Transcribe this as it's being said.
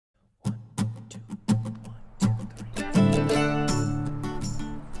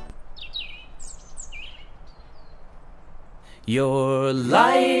Your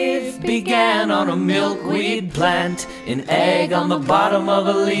life began on a milkweed plant, an egg on the bottom of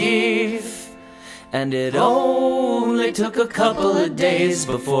a leaf. And it only took a couple of days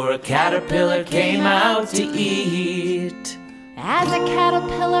before a caterpillar came out to eat. As a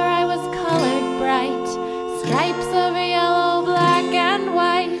caterpillar I was colored bright, stripes of yellow, black, and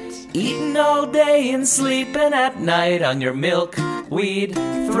white. Eating all day and sleeping at night on your milkweed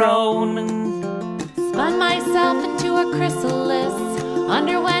throne. Spun myself into a chrysalis,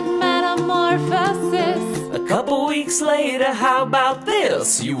 underwent metamorphosis. A couple weeks later, how about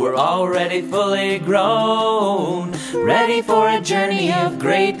this? You were already fully grown, ready for a journey of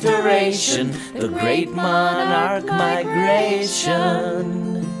great duration, the Great Monarch Migration.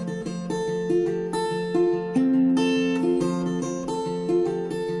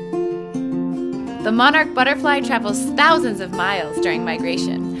 The monarch butterfly travels thousands of miles during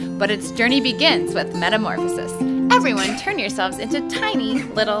migration, but its journey begins with metamorphosis. Everyone turn yourselves into tiny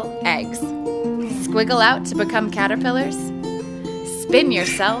little eggs. Squiggle out to become caterpillars. Spin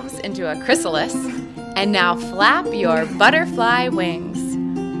yourselves into a chrysalis. And now flap your butterfly wings.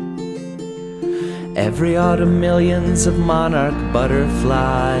 Every autumn millions of monarch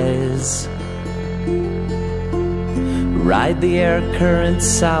butterflies ride the air current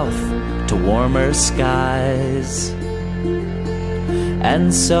south to warmer skies.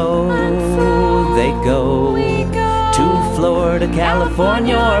 And so they go to Florida,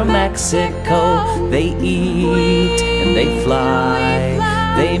 California, or Mexico. They eat and they fly,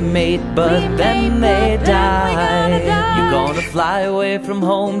 they mate but then they die. You're gonna fly away from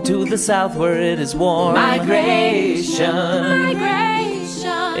home to the south where it is warm. Migration.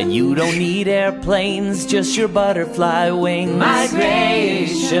 And you don't need airplanes, just your butterfly wings.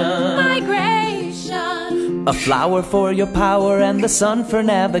 Migration. A flower for your power and the sun for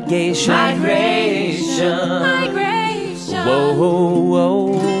navigation. Migration. Whoa, whoa,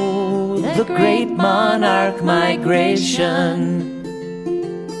 whoa. The Great Monarch Migration.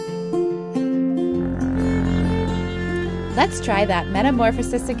 Let's try that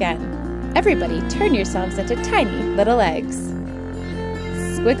metamorphosis again. Everybody turn yourselves into tiny little eggs.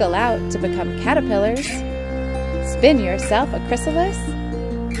 Squiggle out to become caterpillars. Spin yourself a chrysalis.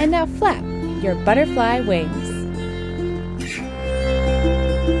 And now flap your butterfly wings.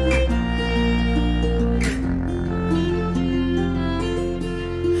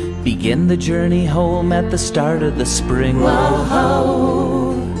 Begin the journey home at the start of the spring.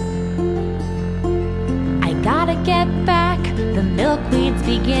 Whoa-ho. I gotta get back, the milkweed's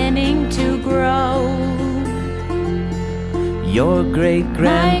beginning to grow. Your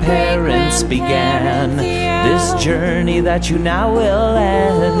great-grandparents began this journey that you now will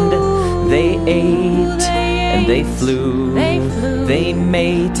end. They ate and they flew, they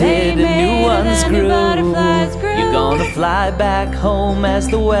mated and new ones grew. You're gonna fly back home as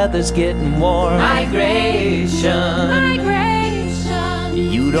the weather's getting warm. Migration.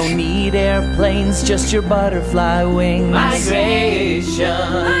 You don't need airplanes, just your butterfly wings. Migration.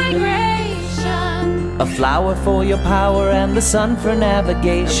 A flower for your power and the sun for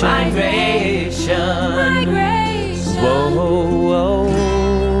navigation. Migration. Whoa, whoa,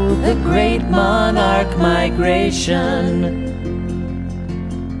 the Great Monarch Migration.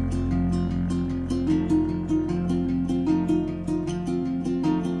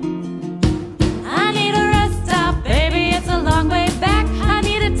 I need a rest stop, baby, it's a long way back. I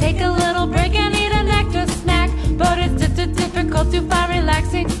need to take a little break, I need a nectar snack. But it's difficult to find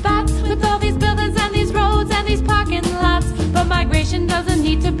relaxing spots with all these buildings and these roads and these parking lots. But migration doesn't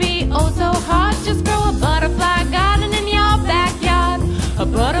need to be oh so hard. Just grow a butterfly garden in your backyard. A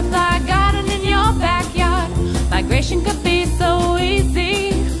butterfly garden in your backyard. Migration could be so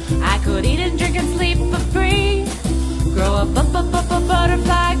easy. I could eat and drink and sleep for free. Grow a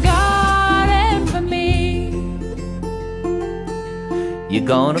butterfly garden for me. You're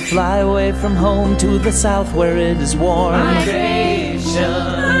gonna fly away from home to the south where it is warm. Migration.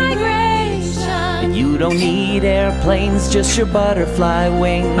 And you don't need airplanes, just your butterfly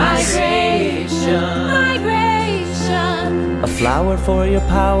wings. Migration. A flower for your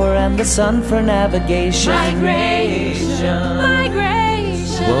power and the sun for navigation. Migration.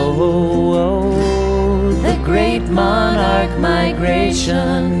 Whoa, whoa, the Great Monarch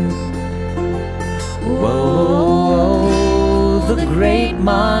Migration. Whoa, the Great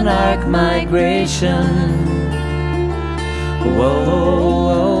Monarch Migration.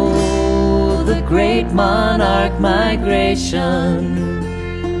 Whoa, the Great Monarch Migration.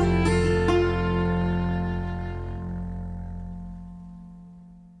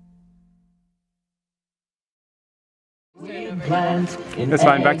 That's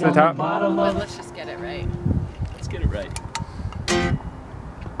fine, back to the top. But let's just get it right. Let's get it right.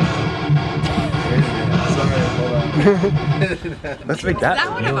 Let's make that. Is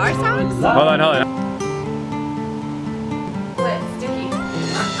that one of our songs? Hold on, hold on. What? Sticky.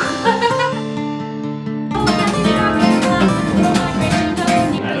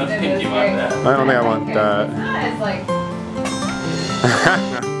 I don't think I want that. It's like...